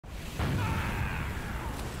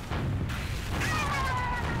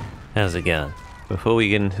How's it going? Before we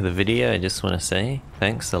get into the video, I just want to say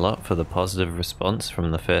thanks a lot for the positive response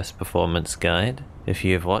from the first performance guide. If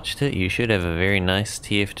you have watched it, you should have a very nice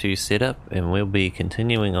TF2 setup, and we'll be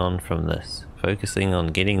continuing on from this, focusing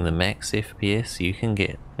on getting the max FPS you can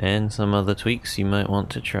get, and some other tweaks you might want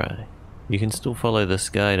to try. You can still follow this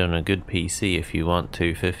guide on a good PC if you want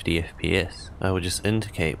 250 FPS. I will just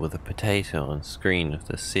indicate with a potato on screen if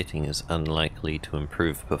this setting is unlikely to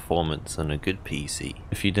improve performance on a good PC.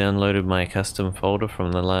 If you downloaded my custom folder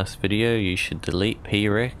from the last video, you should delete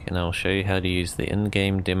PREC, and I'll show you how to use the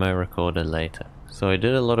in-game demo recorder later. So I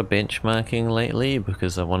did a lot of benchmarking lately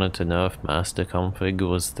because I wanted to know if mastercomfig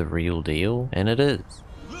was the real deal, and it is.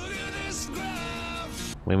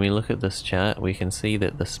 When we look at this chart, we can see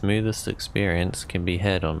that the smoothest experience can be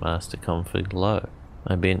had on mastercomfig low.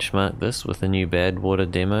 I benchmarked this with a new Badwater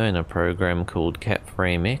demo in a program called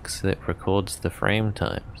CapframeX that records the frame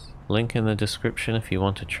times. Link in the description if you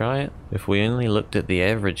want to try it. If we only looked at the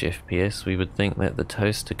average FPS, we would think that the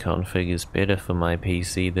toaster config is better for my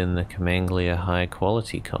PC than the Camanglia high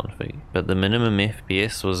quality config, but the minimum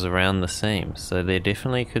FPS was around the same, so there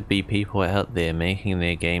definitely could be people out there making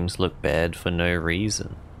their games look bad for no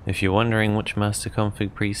reason. If you're wondering which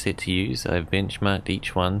mastercomfig preset to use, I've benchmarked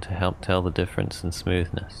each one to help tell the difference in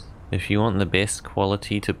smoothness. If you want the best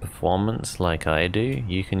quality to performance like I do,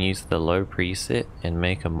 you can use the low preset and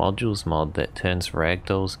make a modules mod that turns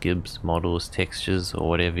ragdolls, gibs, models, textures, or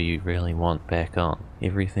whatever you really want back on.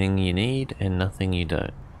 Everything you need and nothing you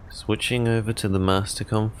don't. Switching over to the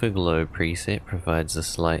mastercomfig low preset provides a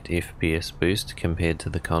slight FPS boost compared to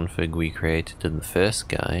the config we created in the first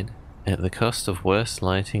guide, at the cost of worse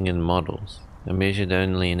lighting and models. I measured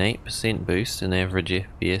only an 8% boost in average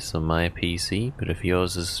FPS on my PC, but if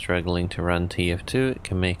yours is struggling to run TF2, it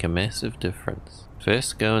can make a massive difference.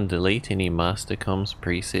 First, go and delete any mastercoms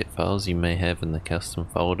preset files you may have in the custom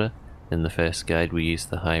folder. In the first guide we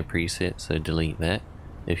used the high preset, so delete that.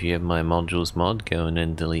 If you have my modules mod, go in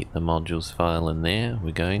and delete the modules file in there.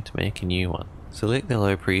 We're going to make a new one. Select the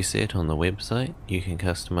low preset on the website. You can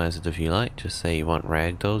customize it if you like, just say you want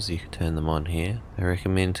ragdolls, you can turn them on here. I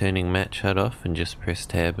recommend turning match HUD off and just press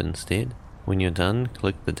tab instead. When you're done,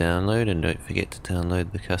 click the download and don't forget to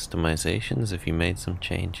download the customizations if you made some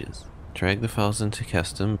changes. Drag the files into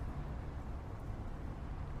custom,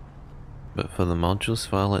 but for the modules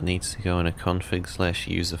file it needs to go in a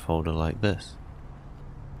config/user folder like this.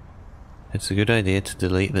 It's a good idea to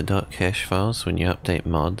delete the .cache files when you update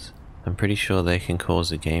mods. I'm pretty sure they can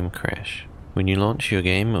cause a game crash. When you launch your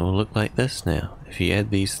game, it will look like this now. If you add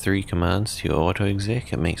these 3 commands to your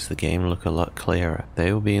autoexec, it makes the game look a lot clearer.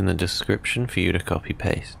 They will be in the description for you to copy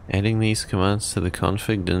paste. Adding these commands to the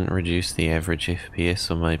config didn't reduce the average FPS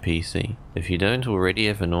on my PC. If you don't already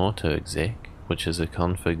have an autoexec, which is a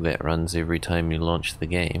config that runs every time you launch the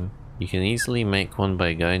game, you can easily make one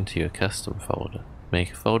by going to your custom folder.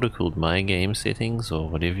 Make a folder called My Game Settings or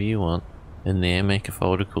whatever you want. In there make a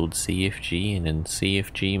folder called CFG, and in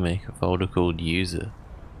CFG make a folder called User.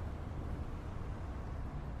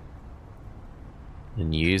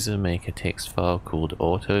 In User make a text file called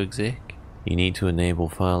autoexec. You need to enable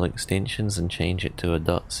file extensions and change it to a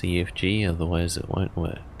 .cfg, otherwise it won't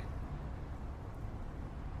work.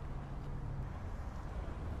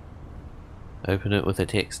 Open it with a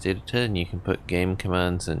text editor and you can put game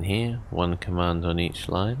commands in here, 1 command on each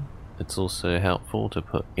line. It's also helpful to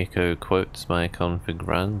put echo quotes my config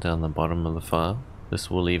run down the bottom of the file. This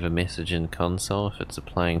will leave a message in console if it's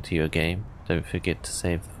applying to your game. Don't forget to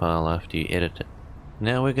save the file after you edit it.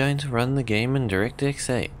 Now we're going to run the game in DirectX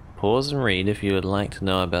 8. Pause and read if you would like to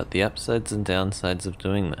know about the upsides and downsides of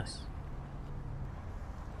doing this.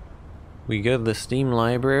 We go to the Steam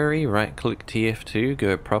library, right click TF2,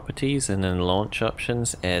 go properties, and in launch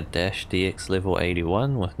options add -DX level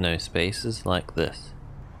 81 with no spaces like this.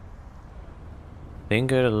 Then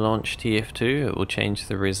go to launch TF2, it will change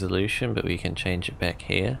the resolution but we can change it back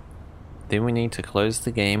here. Then we need to close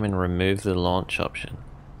the game and remove the launch option,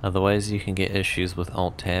 otherwise you can get issues with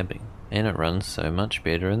alt tabbing, and it runs so much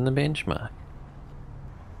better in the benchmark.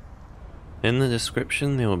 In the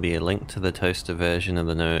description there will be a link to the toaster version of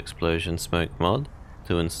the No Explosion Smoke mod.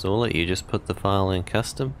 To install it you just put the file in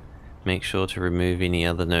custom, make sure to remove any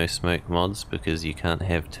other No Smoke mods because you can't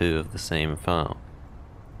have 2 of the same file.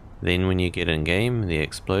 Then when you get in game, the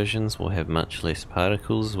explosions will have much less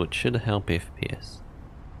particles, which should help FPS.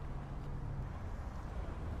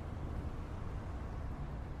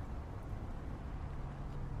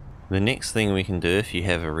 The next thing we can do if you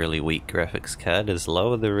have a really weak graphics card is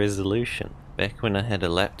lower the resolution. Back when I had a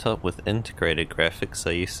laptop with integrated graphics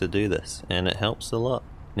I used to do this, and it helps a lot.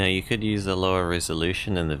 Now you could use a lower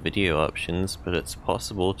resolution in the video options, but it's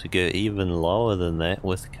possible to go even lower than that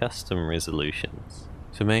with custom resolutions.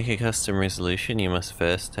 To make a custom resolution, you must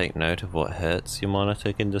first take note of what hertz your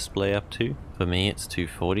monitor can display up to. For me it's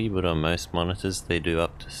 240, but on most monitors they do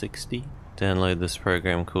up to 60. Download this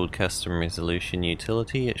program called Custom Resolution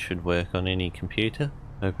Utility. It should work on any computer.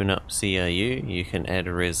 Open up CRU, you can add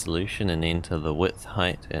a resolution and enter the width,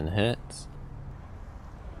 height and hertz.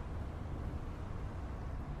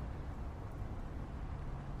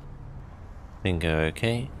 Then go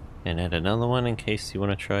OK, and add another one in case you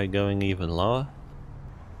want to try going even lower.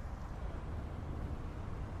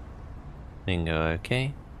 Then go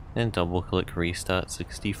OK, and double click Restart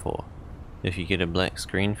 64. If you get a black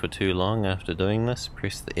screen for too long after doing this,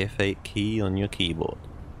 press the F8 key on your keyboard.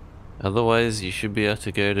 Otherwise, you should be able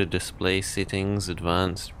to go to Display Settings,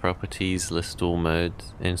 Advanced Properties, List All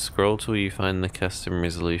Modes, and scroll till you find the custom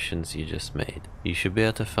resolutions you just made. You should be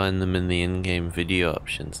able to find them in the in-game video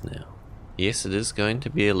options now. Yes, it is going to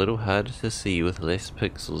be a little harder to see with less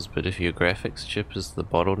pixels, but if your graphics chip is the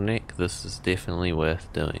bottleneck, this is definitely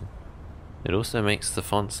worth doing. It also makes the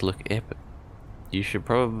fonts look epic. You should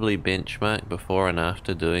probably benchmark before and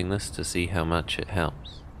after doing this to see how much it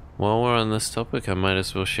helps. While we're on this topic, I might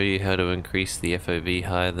as well show you how to increase the FOV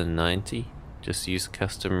higher than 90. Just use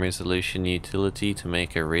Custom Resolution Utility to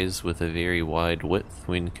make a res with a very wide width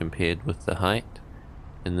when compared with the height.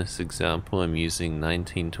 In this example I'm using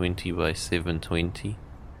 1920 by 720,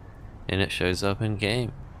 and it shows up in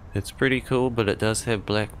game. It's pretty cool, but it does have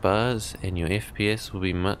black bars, and your FPS will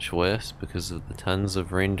be much worse because of the tons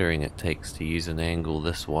of rendering it takes to use an angle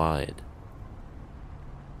this wide.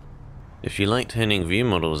 If you like turning view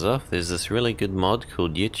models off, there's this really good mod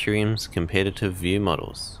called Yttrium's Competitive View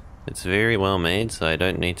Models. It's very well made, so I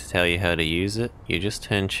don't need to tell you how to use it. You just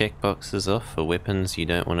turn checkboxes off for weapons you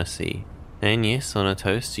don't want to see. And yes, on a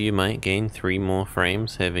toaster you might gain 3 more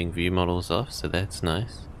frames having view models off, so that's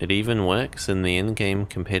nice. It even works in the in-game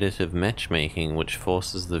competitive matchmaking, which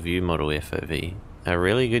forces the view model FOV. A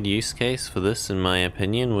really good use case for this, in my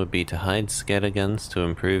opinion, would be to hide scatterguns to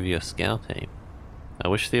improve your scout aim. I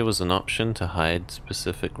wish there was an option to hide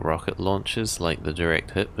specific rocket launchers like the direct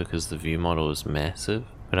hit because the view model is massive,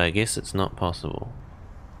 but I guess it's not possible.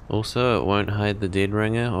 Also, it won't hide the dead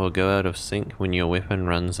ringer or go out of sync when your weapon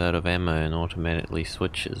runs out of ammo and automatically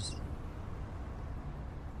switches.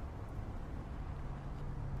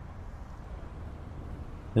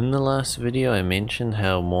 In the last video I mentioned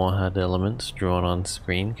how more HUD elements drawn on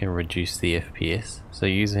screen can reduce the FPS, so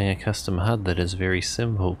using a custom HUD that is very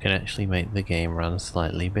simple can actually make the game run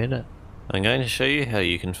slightly better. I'm going to show you how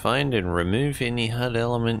you can find and remove any HUD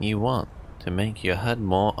element you want to make your HUD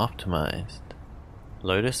more optimized.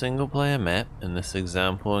 Load a single player map. In this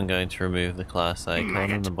example I'm going to remove the class icon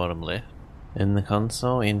in the bottom left. In the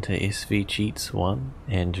console enter svcheats1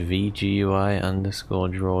 and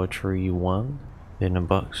vgui_drawtree1. Then a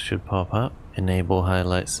box should pop up. Enable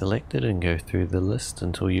highlight selected and go through the list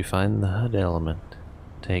until you find the HUD element.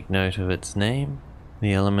 Take note of its name.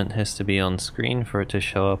 The element has to be on screen for it to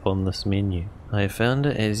show up on this menu. I found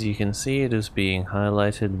it. As you can see, it is being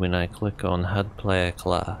highlighted when I click on HUD player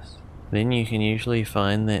class. Then you can usually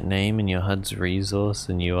find that name in your HUD's resource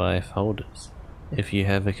and UI folders. If you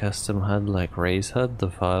have a custom HUD like RaiseHUD,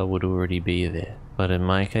 the file would already be there. But in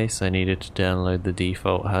my case I needed to download the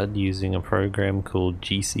default HUD using a program called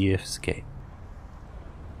GCFscape.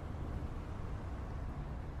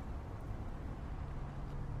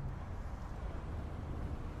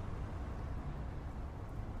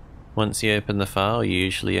 Once you open the file, you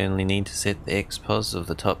usually only need to set the XPOS of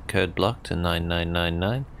the top code block to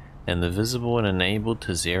 9999 and the visible and enabled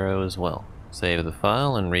to 0 as well. Save the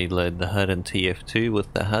file and reload the HUD in TF2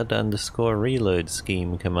 with the HUD_reload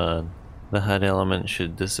scheme command. The HUD element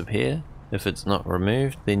should disappear. If it's not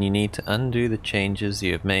removed, then you need to undo the changes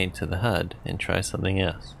you have made to the HUD and try something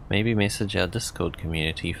else. Maybe message our Discord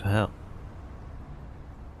community for help.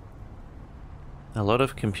 A lot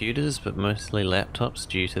of computers, but mostly laptops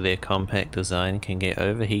due to their compact design, can get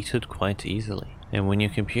overheated quite easily. And when your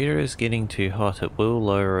computer is getting too hot, it will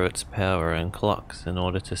lower its power and clocks in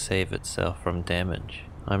order to save itself from damage.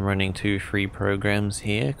 I'm running 2 free programs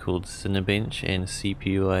here called Cinebench and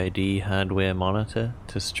CPU ID Hardware Monitor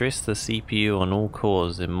to stress the CPU on all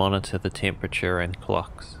cores and monitor the temperature and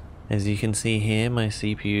clocks. As you can see here, my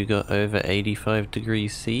CPU got over 85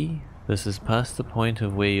 degrees C. This is past the point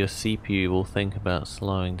of where your CPU will think about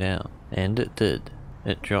slowing down, and it did.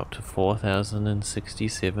 It dropped to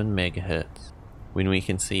 4067 MHz. When we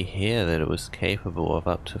can see here that it was capable of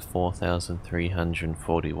up to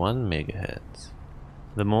 4341 MHz.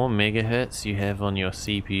 The more megahertz you have on your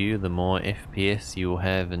CPU, the more FPS you will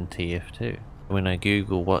have in TF2. When I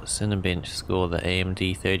Google what Cinebench score the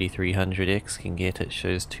AMD 3300X can get, it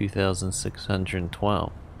shows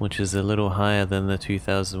 2612, which is a little higher than the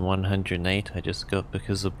 2108 I just got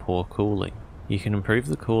because of poor cooling. You can improve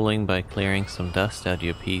the cooling by clearing some dust out of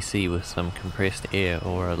your PC with some compressed air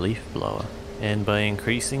or a leaf blower, and by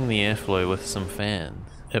increasing the airflow with some fans.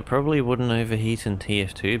 It probably wouldn't overheat in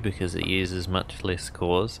TF2 because it uses much less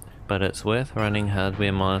cores, but it's worth running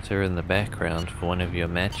hardware monitor in the background for one of your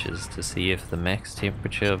matches to see if the max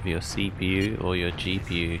temperature of your CPU or your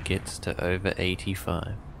GPU gets to over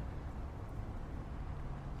 85.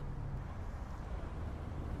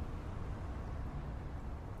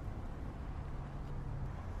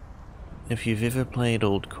 If you've ever played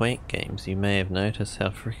old Quake games, you may have noticed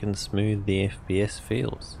how frickin' smooth the FPS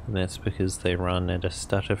feels, and that's because they run at a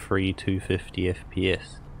stutter-free 250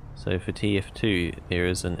 FPS. So for TF2, there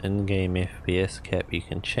is an in-game FPS cap you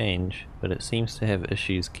can change, but it seems to have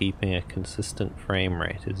issues keeping a consistent frame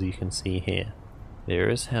rate, as you can see here. There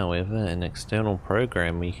is, however, an external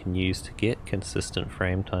program we can use to get consistent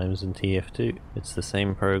frame times in TF2. It's the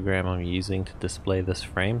same program I'm using to display this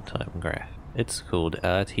frame time graph. It's called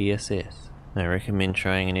RTSS. I recommend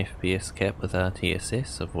trying an FPS cap with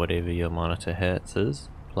RTSS of whatever your monitor hertz is,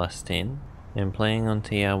 plus 10, and playing on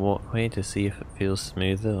TR Walkway to see if it feels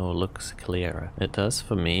smoother or looks clearer. It does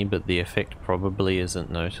for me, but the effect probably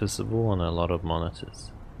isn't noticeable on a lot of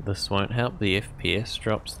monitors. This won't help the FPS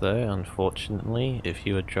drops though, unfortunately. If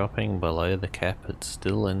you are dropping below the cap, it's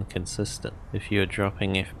still inconsistent. If you are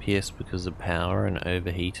dropping FPS because of power and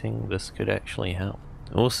overheating, this could actually help.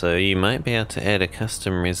 Also, you might be able to add a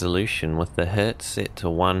custom resolution with the hertz set to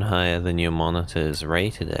 1 higher than your monitor is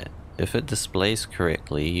rated at. If it displays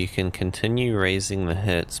correctly, you can continue raising the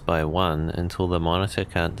hertz by 1 until the monitor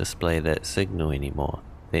can't display that signal anymore.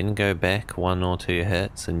 Then go back 1 or 2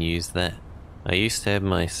 hertz and use that. I used to have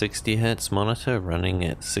my 60 Hz monitor running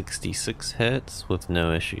at 66 Hz with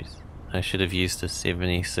no issues. I should have used a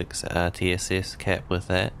 76 RTSS cap with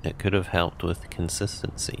that. It could have helped with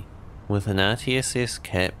consistency. With an RTSS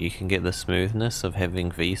cap, you can get the smoothness of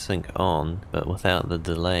having VSync on, but without the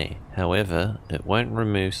delay. However, it won't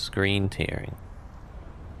remove screen tearing.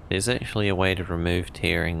 There's actually a way to remove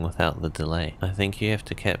tearing without the delay. I think you have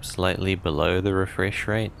to cap slightly below the refresh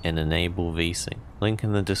rate and enable VSync. Link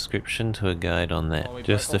in the description to a guide on that.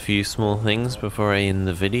 Just a few small things before I end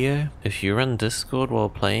the video. If you run Discord while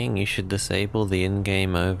playing, you should disable the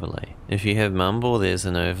in-game overlay. If you have Mumble, there's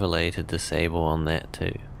an overlay to disable on that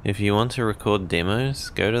too. If you want to record demos,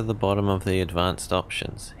 go to the bottom of the advanced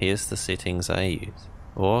options. Here's the settings I use.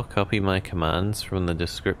 Or copy my commands from the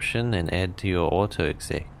description and add to your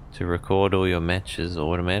autoexec to record all your matches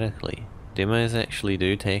automatically. Demos actually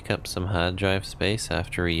do take up some hard drive space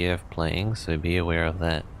after a year of playing, so be aware of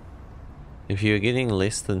that. If you are getting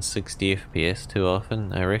less than 60 FPS too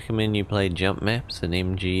often, I recommend you play jump maps and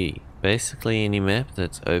MGE. Basically any map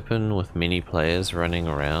that's open with many players running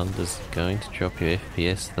around is going to drop your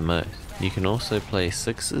FPS the most. You can also play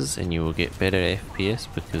sixes and you will get better FPS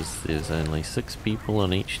because there's only 6 people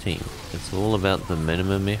on each team. It's all about the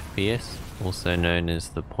minimum FPS, also known as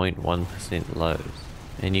the 0.1% lows.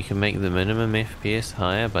 And you can make the minimum FPS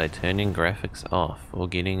higher by turning graphics off or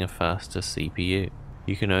getting a faster CPU.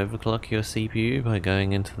 You can overclock your CPU by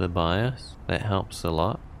going into the BIOS, that helps a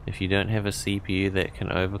lot. If you don't have a CPU that can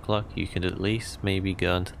overclock, you could at least maybe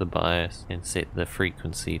go into the BIOS and set the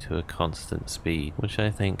frequency to a constant speed, which I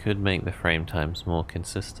think could make the frame times more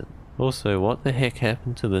consistent. Also, what the heck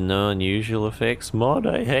happened to the no unusual effects mod?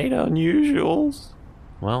 I hate unusuals!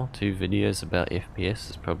 Well, 2 videos about FPS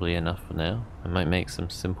is probably enough for now. I might make some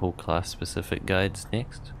simple class specific guides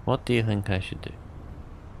next. What do you think I should do?